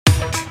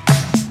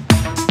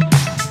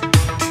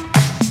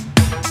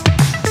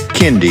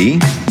Kindy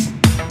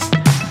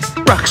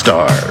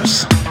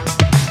Rockstars.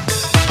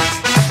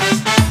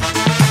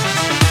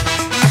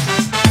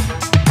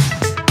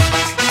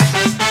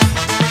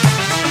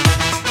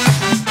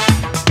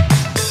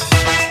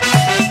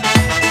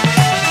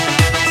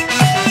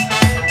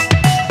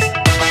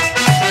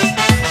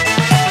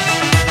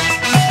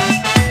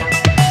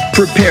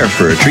 Prepare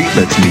for a treat,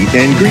 let's meet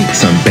and greet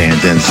some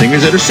bands and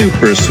singers that are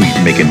super sweet,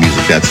 making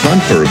music that's fun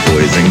for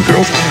boys and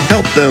girls.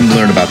 Help them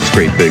learn about this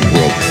great big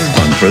world.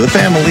 Fun for the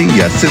family,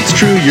 yes it's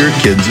true, your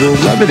kids will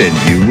love it and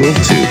you will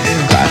too.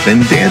 Clap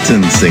and dance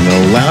and sing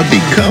aloud,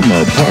 become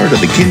a part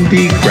of the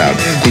Kindy crowd.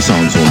 These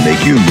songs will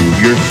make you move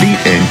your feet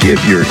and give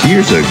your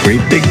ears a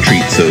great big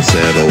treat. So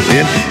settle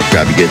in,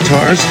 grab your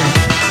guitars,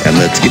 and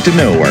let's get to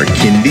know our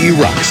Kindy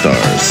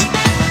Rockstars.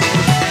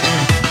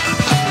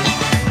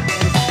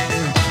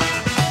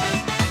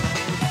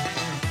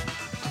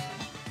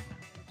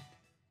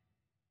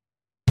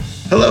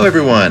 Hello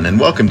everyone, and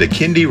welcome to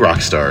Kindy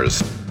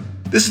Rockstars.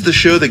 This is the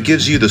show that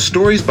gives you the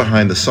stories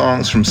behind the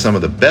songs from some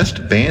of the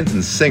best bands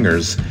and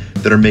singers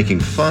that are making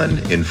fun,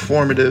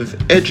 informative,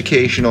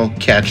 educational,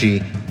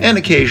 catchy, and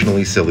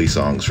occasionally silly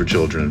songs for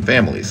children and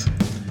families.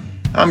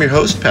 I'm your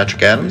host,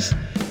 Patrick Adams,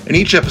 and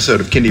each episode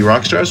of Kindy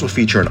Rockstars will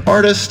feature an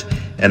artist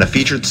and a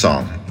featured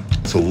song.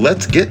 So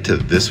let's get to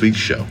this week's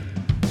show.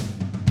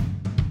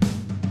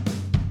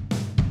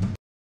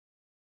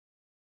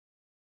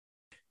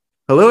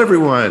 Hello,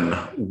 everyone.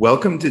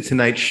 Welcome to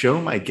tonight's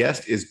show. My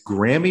guest is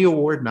Grammy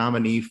Award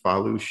nominee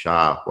Falu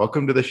Shah.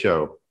 Welcome to the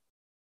show.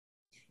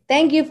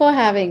 Thank you for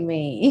having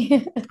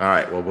me. All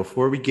right. Well,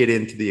 before we get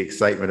into the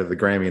excitement of the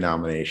Grammy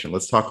nomination,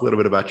 let's talk a little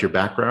bit about your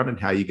background and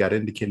how you got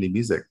into Kindy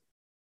music.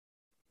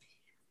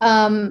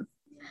 My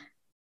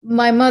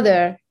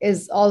mother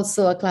is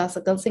also a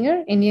classical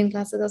singer, Indian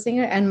classical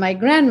singer, and my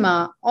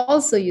grandma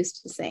also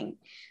used to sing.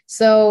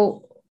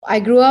 So I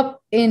grew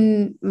up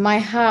in my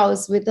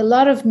house with a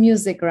lot of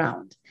music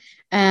around.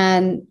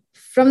 And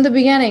from the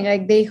beginning,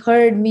 like they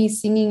heard me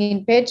singing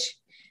in pitch.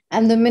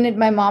 And the minute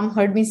my mom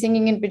heard me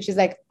singing in pitch, she's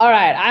like, all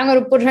right, I'm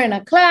going to put her in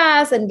a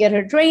class and get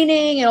her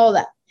training and all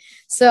that.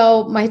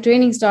 So my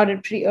training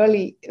started pretty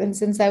early, and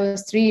since I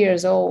was 3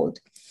 years old.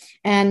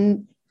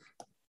 And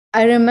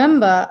I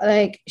remember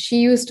like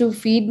she used to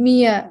feed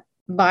me a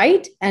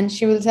bite and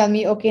she will tell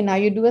me, okay, now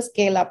you do a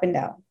scale up and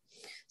down.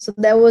 So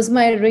that was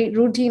my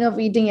routine of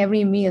eating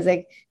every meal. It's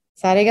like,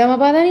 Sarega ma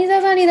pada ni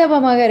sa ni da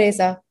pa ma ga re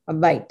sa, a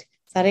bite.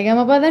 Sarega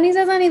ma pada ni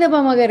sa ni da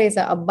pa ma ga re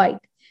sa, a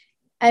bite.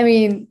 I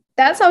mean,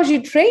 that's how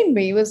she trained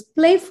me. It was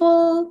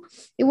playful.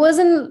 It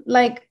wasn't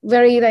like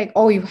very like,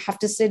 oh, you have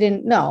to sit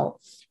in. No,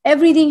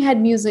 everything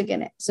had music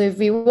in it. So if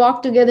we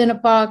walked together in a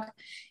park,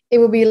 it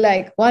would be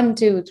like 1,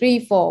 2,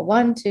 3, 4,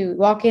 1, 2,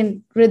 walk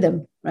in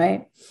rhythm,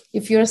 right?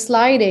 If you're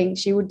sliding,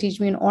 she would teach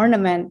me an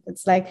ornament.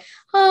 It's like,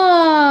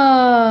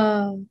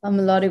 a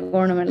melodic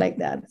ornament like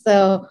that.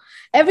 So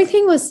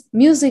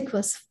music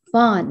was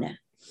fun.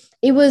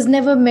 It was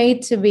never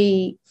made to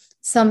be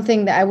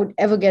something that I would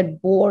ever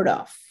get bored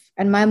of.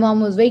 And my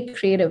mom was very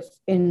creative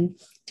in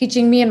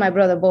teaching me and my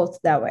brother both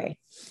that way.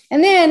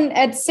 And then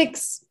at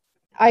 6,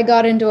 I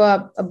got into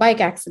a bike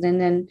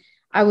accident and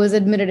I was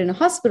admitted in a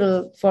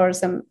hospital for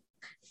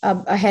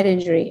a head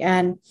injury.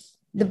 And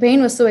the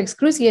pain was so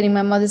excruciating.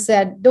 My mother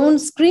said, don't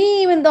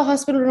scream in the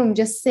hospital room,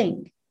 just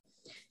sing.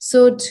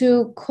 So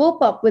to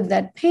cope up with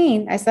that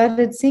pain, I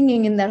started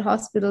singing in that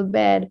hospital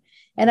bed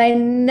and I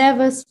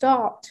never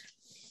stopped.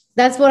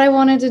 That's what I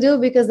wanted to do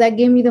because that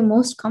gave me the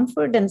most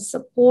comfort and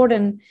support.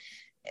 And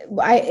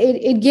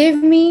it gave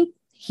me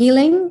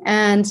healing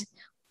and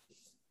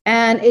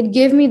it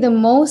gave me the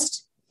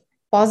most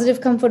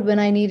positive comfort when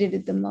I needed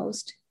it the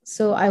most.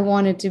 So I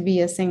wanted to be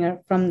a singer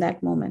from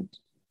that moment.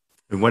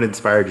 And what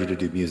inspired you to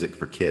do music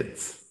for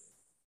kids?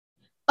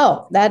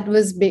 Oh, that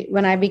was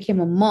when I became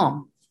a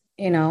mom.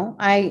 You know,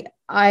 I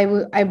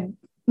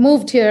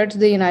moved here to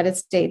the United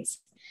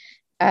States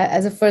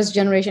as a first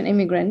generation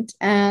immigrant.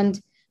 And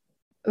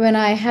when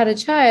I had a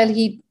child,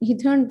 he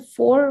turned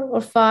 4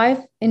 or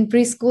 5 in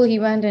preschool. He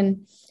went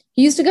and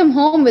he used to come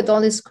home with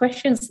all these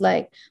questions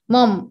like,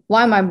 Mom,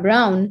 why am I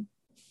brown?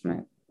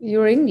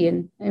 You're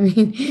Indian. I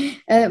mean,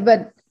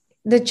 but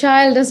the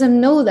child doesn't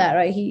know that,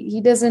 right?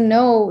 He doesn't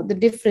know the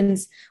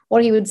difference. Or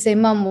he would say,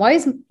 Mom, why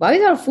is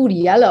our food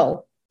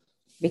yellow?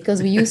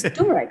 Because we use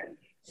turmeric.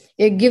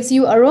 It gives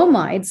you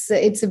aroma.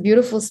 It's a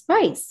beautiful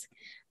spice.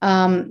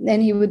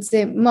 And he would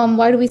say, Mom,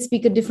 why do we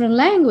speak a different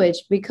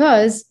language?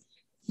 Because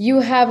you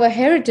have a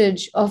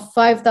heritage of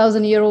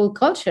 5,000-year-old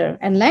culture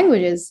and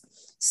languages.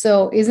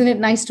 So isn't it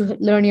nice to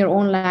learn your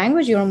own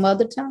language, your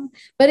mother tongue?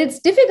 But it's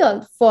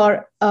difficult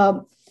for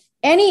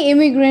any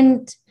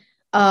immigrant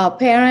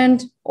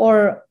parent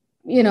or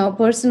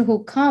person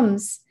who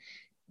comes.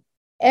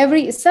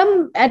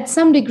 At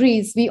some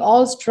degrees, we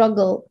all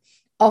struggle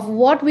of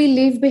what we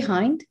leave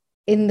behind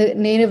in the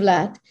native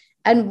land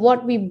and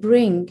what we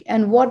bring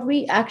and what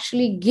we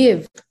actually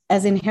give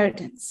as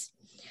inheritance.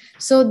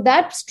 So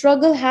that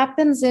struggle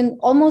happens in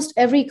almost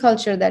every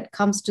culture that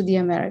comes to the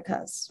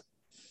Americas,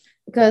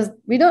 because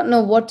we don't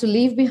know what to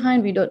leave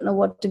behind. We don't know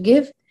what to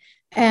give.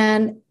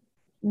 And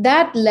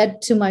that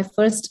led to my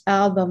first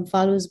album,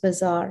 Falu's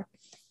Bazaar.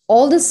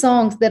 All the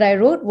songs that I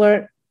wrote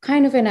were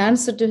kind of an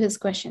answer to his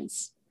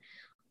questions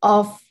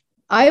of,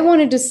 I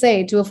wanted to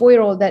say to a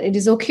 4-year-old that it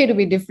is okay to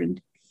be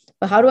different.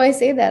 But how do I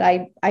say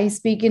that? I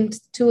speak in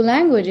 2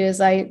 languages.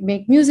 I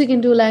make music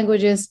in 2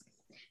 languages,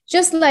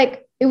 just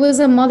like it was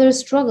a mother's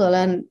struggle.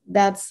 And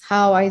that's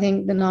how I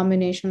think the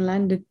nomination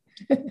landed.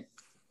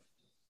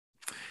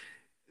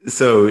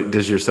 So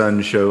does your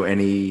son show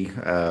any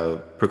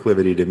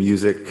proclivity to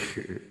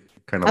music?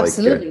 Kind of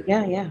Absolutely.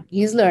 like Yeah.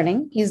 He's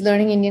learning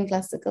Indian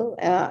classical.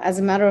 As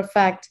a matter of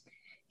fact,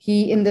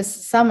 in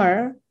this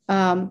summer,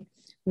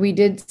 we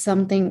did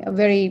something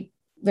very,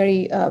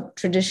 very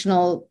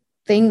traditional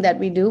thing that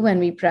we do when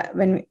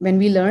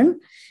we learn.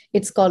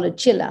 It's called a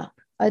chilla.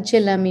 A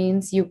chilla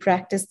means you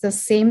practice the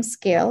same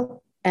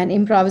scale and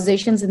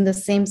improvisations in the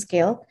same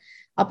scale,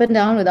 up and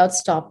down without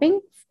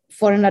stopping.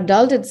 For an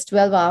adult, it's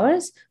 12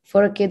 hours.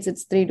 For a kid,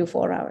 it's 3 to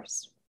 4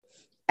 hours.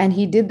 And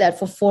he did that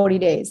for 40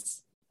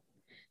 days.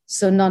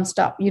 So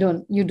nonstop.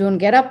 You don't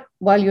get up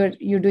while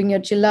you're doing your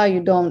chilla.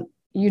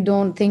 You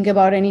don't think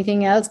about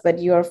anything else, but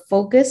you're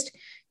focused.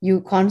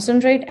 You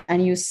concentrate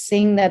and you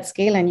sing that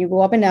scale and you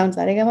go up and down.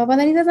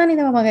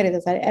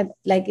 And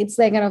like it's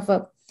like kind of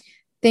a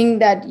thing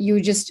that you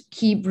just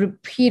keep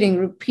repeating.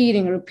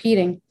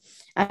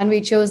 And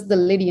we chose the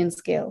Lydian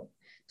scale.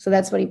 So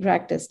that's what he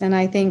practiced. And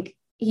I think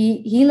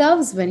he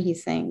loves when he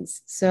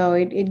sings. So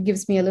it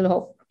gives me a little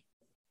hope.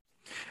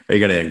 Are you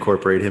going to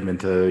incorporate him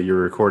into your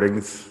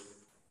recordings?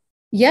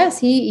 Yes,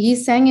 he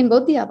sang in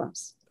both the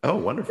albums. Oh,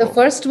 wonderful. The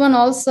first one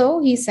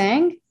also, he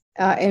sang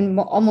in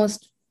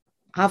almost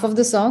half of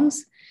the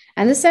songs.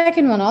 And the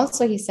second one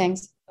also, he sang,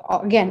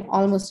 again,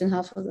 almost in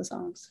half of the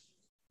songs.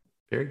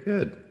 Very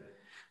good.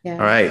 Yeah.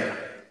 All right.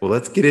 Well,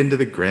 let's get into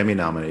the Grammy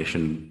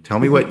nomination. Tell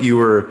me what you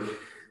were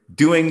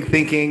doing,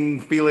 thinking,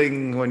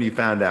 feeling when you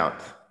found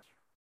out.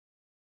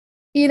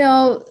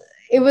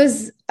 It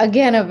was,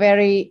 again,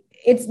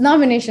 it's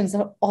nominations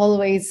are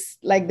always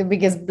like the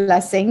biggest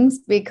blessings,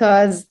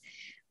 because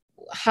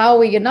how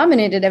we get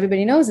nominated,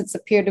 everybody knows it's a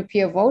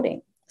peer-to-peer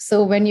voting.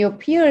 So when your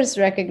peers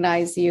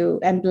recognize you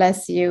and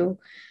bless you,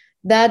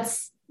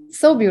 that's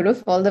so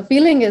beautiful. The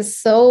feeling is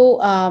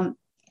so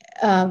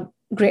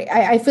great.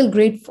 I feel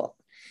grateful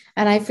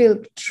and I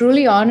feel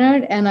truly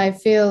honored, and I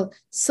feel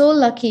so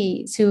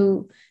lucky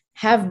to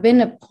have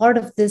been a part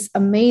of this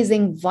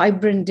amazing,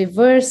 vibrant,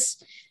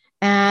 diverse,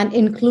 and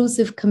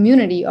inclusive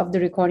community of the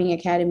Recording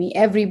Academy.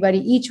 Everybody,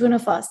 each one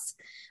of us,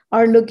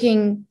 are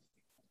looking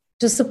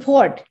to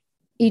support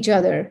each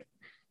other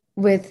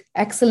with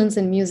excellence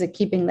in music,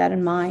 keeping that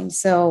in mind.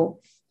 So,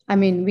 I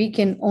mean, we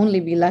can only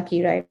be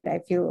lucky, right? I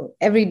feel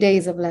every day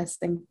is a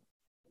blessing.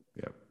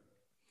 Yeah.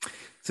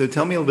 So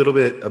tell me a little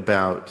bit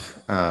about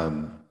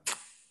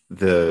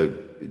the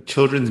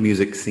children's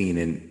music scene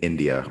in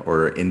India,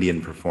 or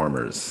Indian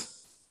performers.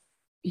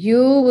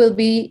 You will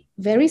be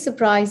very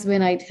surprised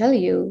when I tell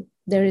you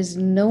there is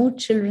no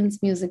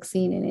children's music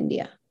scene in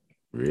India.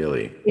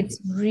 Really? It's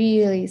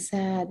really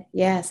sad.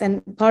 Yes.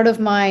 And part of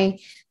my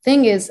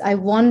thing is I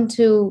want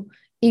to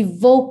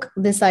evoke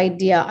this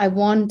idea. I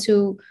want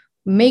to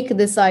make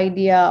this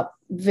idea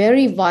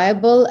very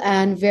viable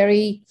and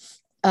very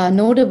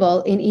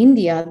notable in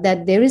India,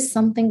 that there is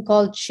something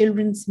called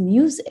children's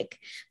music,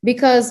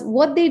 because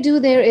what they do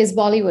there is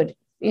Bollywood.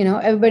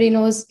 Everybody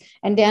knows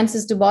and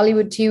dances to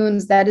Bollywood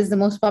tunes. That is the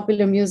most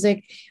popular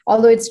music,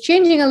 although it's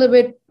changing a little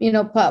bit.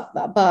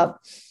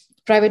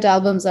 Private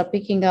albums are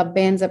picking up,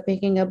 bands are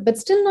picking up, but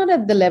still not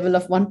at the level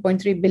of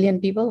 1.3 billion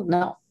people.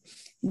 No,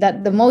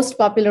 that the most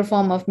popular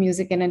form of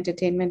music and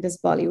entertainment is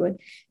Bollywood.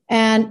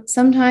 And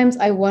sometimes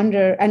I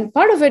wonder, and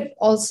part of it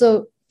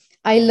also,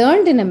 I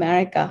learned in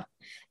America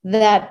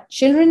that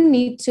children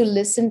need to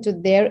listen to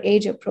their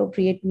age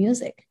appropriate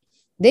music.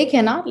 They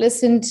cannot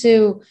listen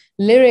to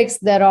lyrics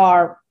that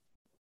are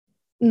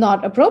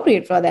not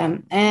appropriate for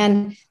them.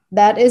 And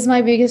that is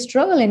my biggest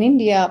struggle in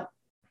India.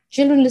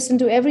 Children listen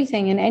to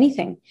everything and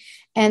anything,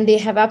 and they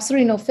have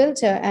absolutely no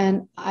filter.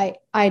 And I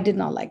did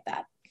not like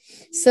that.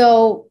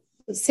 So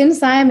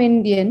since I am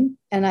Indian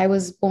and I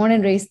was born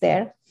and raised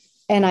there,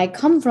 and I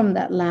come from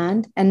that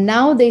land, and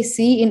now they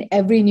see in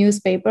every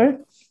newspaper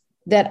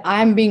that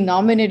I'm being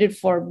nominated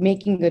for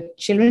making a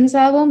children's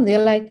album, they're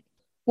like,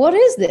 what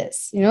is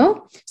this?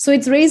 So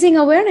it's raising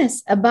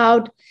awareness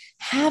about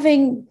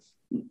having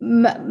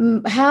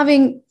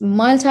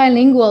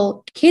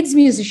multilingual kids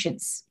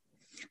musicians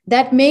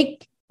that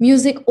make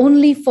music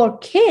only for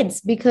kids,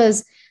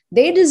 because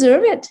they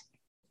deserve it.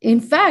 In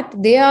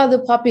fact, they are the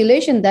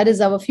population that is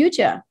our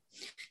future.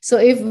 So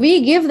if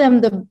we give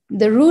them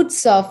the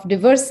roots of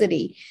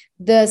diversity,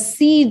 the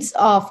seeds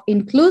of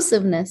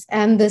inclusiveness,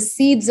 and the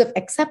seeds of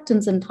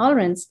acceptance and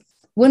tolerance,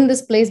 wouldn't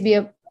this place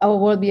our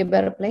world be a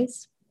better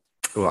place?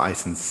 Well, I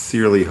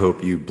sincerely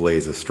hope you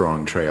blaze a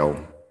strong trail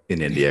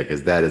in India,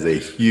 because that is a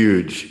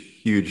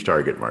huge, huge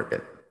target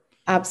market.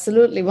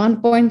 Absolutely.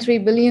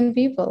 1.3 billion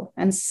people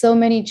and so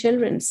many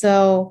children.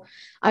 So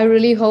I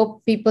really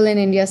hope people in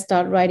India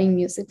start writing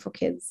music for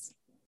kids.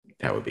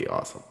 That would be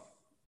awesome.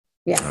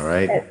 Yeah. All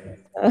right.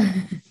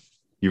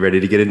 You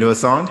ready to get into a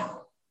song?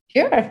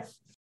 Sure.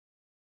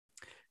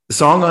 The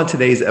song on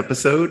today's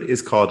episode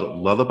is called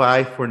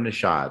Lullaby for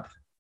Nishad.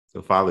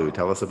 So Falu,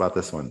 tell us about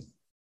this one.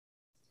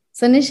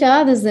 So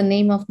Nishad is the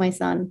name of my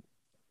son.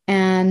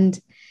 And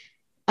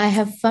I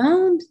have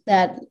found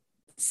that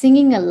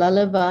singing a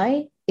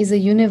lullaby is a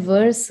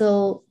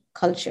universal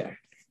culture.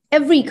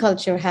 Every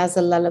culture has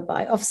a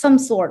lullaby of some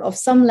sort, of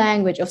some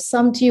language, of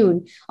some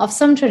tune, of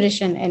some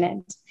tradition in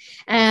it.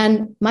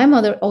 And my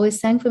mother always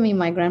sang for me.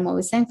 My grandma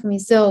always sang for me.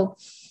 So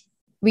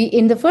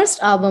in the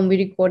first album, we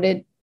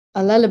recorded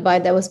a lullaby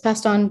that was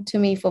passed on to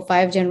me for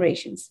 5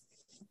 generations.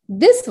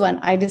 This one,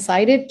 I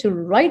decided to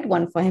write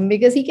one for him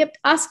because he kept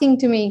asking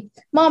to me,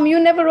 Mom, you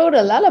never wrote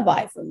a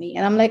lullaby for me.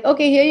 And I'm like,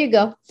 okay, here you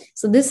go.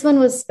 So this one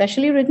was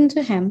specially written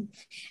to him.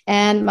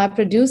 And my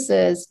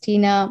producers,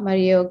 Tina,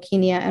 Mario,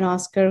 Kenia, and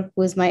Oscar,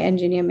 who is my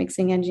engineer,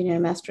 mixing engineer,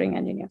 mastering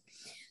engineer,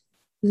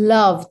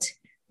 loved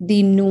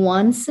the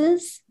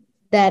nuances,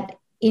 that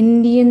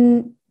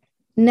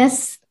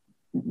Indianness,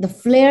 the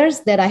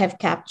flares that I have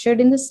captured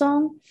in the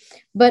song.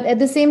 But at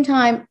the same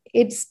time,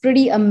 it's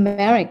pretty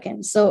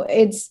American. So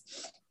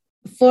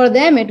for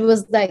them, it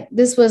was like,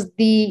 this was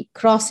the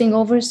crossing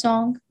over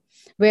song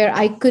where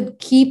I could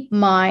keep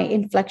my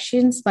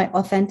inflections, my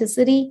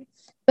authenticity,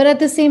 but at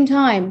the same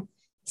time,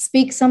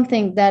 speak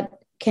something that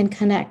can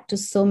connect to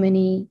so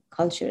many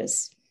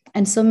cultures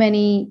and so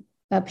many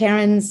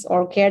parents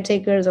or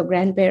caretakers or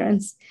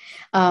grandparents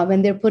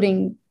when they're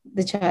putting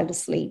the child to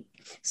sleep.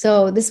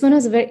 So this one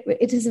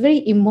it is a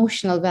very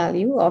emotional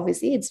value.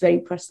 Obviously, it's very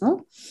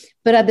personal,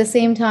 but at the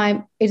same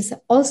time, it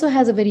also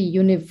has a very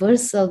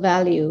universal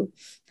value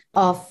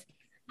of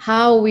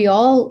how we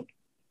all,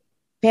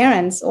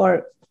 parents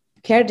or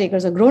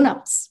caretakers or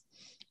grown-ups,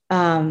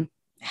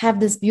 have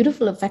this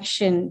beautiful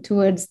affection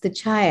towards the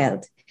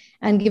child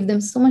and give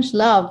them so much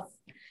love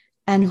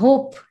and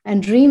hope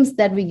and dreams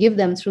that we give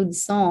them through the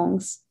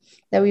songs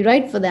that we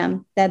write for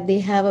them, that they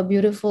have a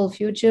beautiful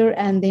future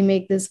and they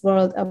make this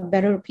world a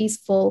better,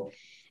 peaceful,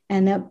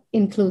 and an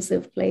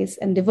inclusive place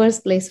and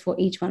diverse place for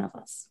each one of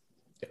us.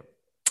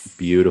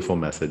 Beautiful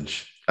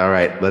message. All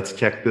right, let's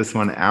check this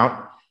one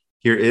out.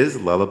 Here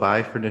is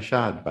Lullaby for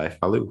Nishad by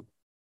Falu.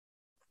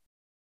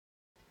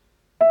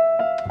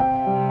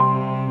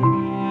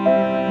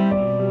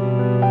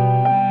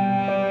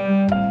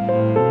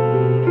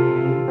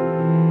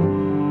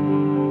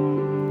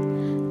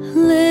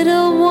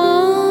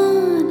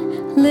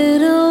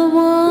 Little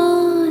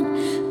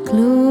one,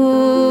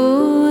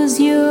 close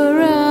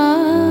your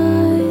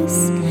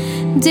eyes.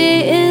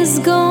 Day is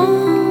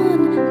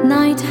gone,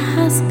 night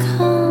has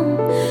come,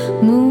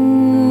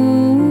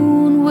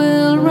 moon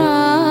will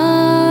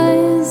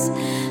rise.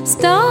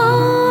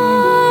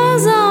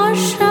 Stars are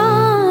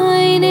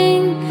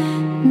shining,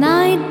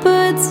 night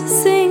birds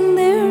sing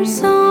their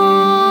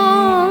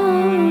song.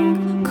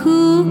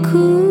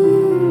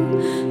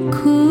 Cuckoo,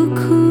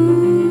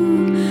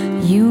 cuckoo,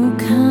 you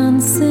can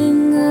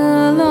sing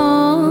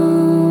along.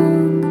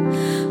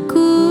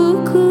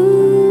 Cuckoo,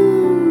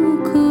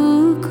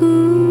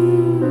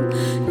 cuckoo,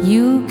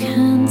 you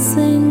can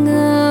sing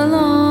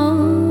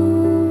along.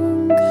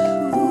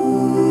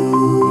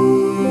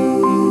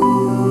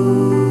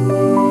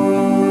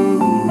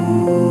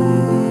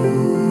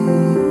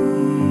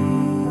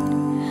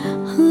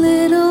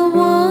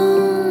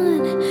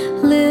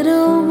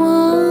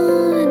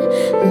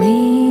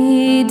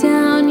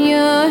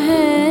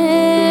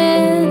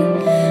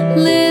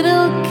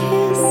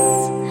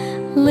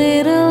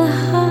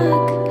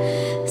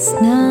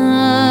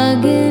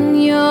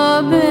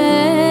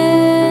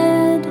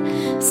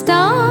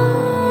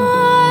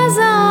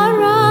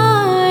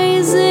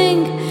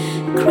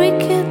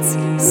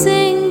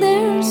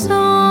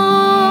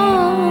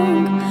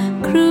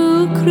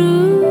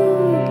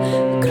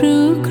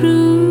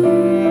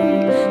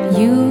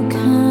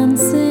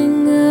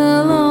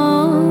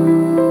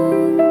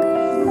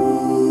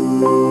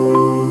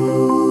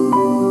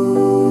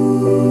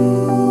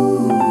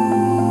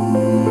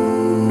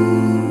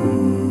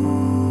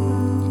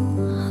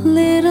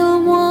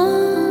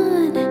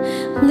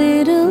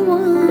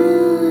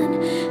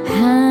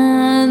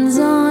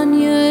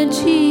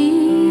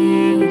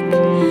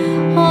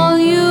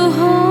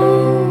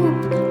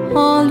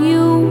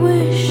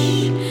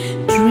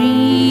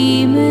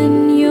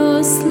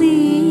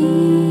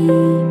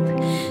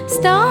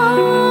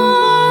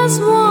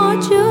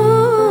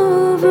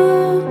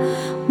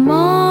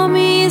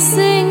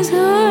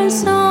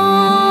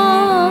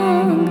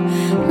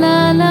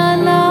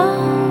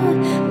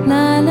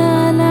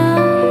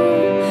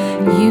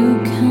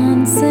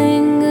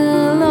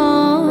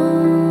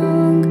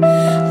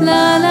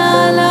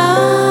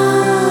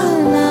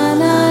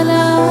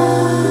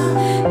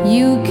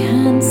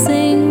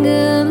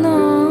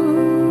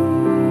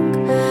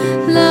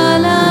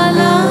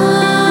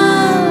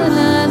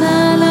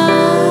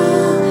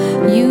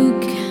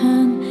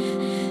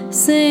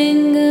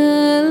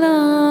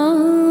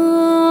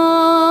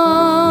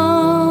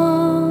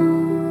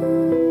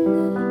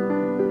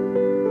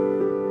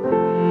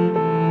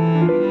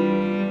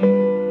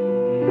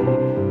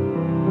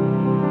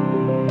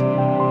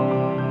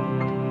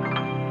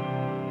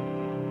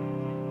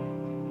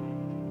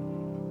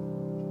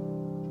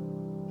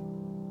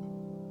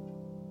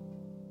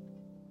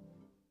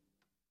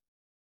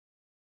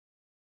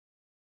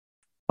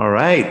 All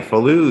right,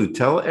 Falu,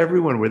 tell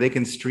everyone where they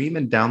can stream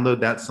and download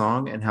that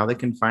song and how they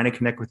can find and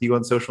connect with you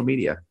on social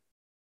media.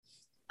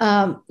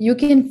 You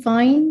can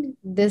find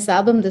this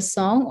album, this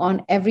song,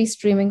 on every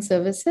streaming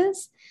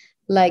services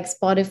like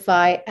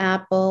Spotify,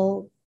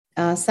 Apple,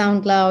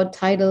 SoundCloud,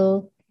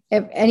 Tidal,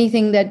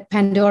 anything that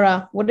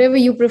Pandora, whatever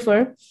you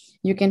prefer.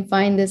 You can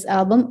find this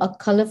album, A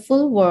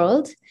Colorful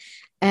World.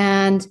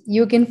 And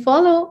you can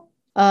follow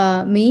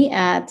me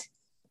at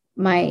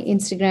my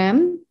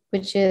Instagram,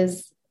 which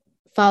is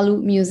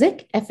Falu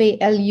Music,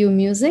 Falu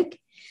Music.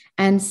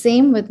 And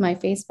same with my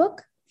Facebook,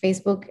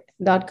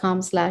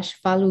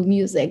 facebook.com/Falu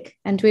Music,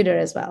 and Twitter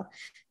as well.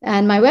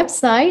 And my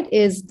website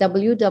is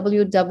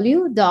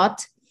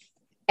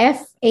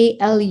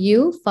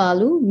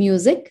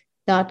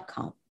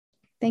www.falumusic.com.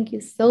 Thank you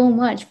so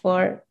much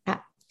for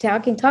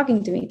talking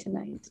to me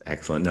tonight.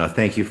 Excellent. No,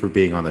 thank you for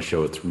being on the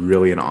show. It's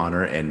really an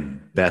honor, and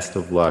best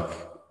of luck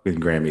in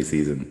Grammy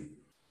season.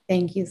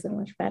 Thank you so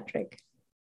much, Patrick.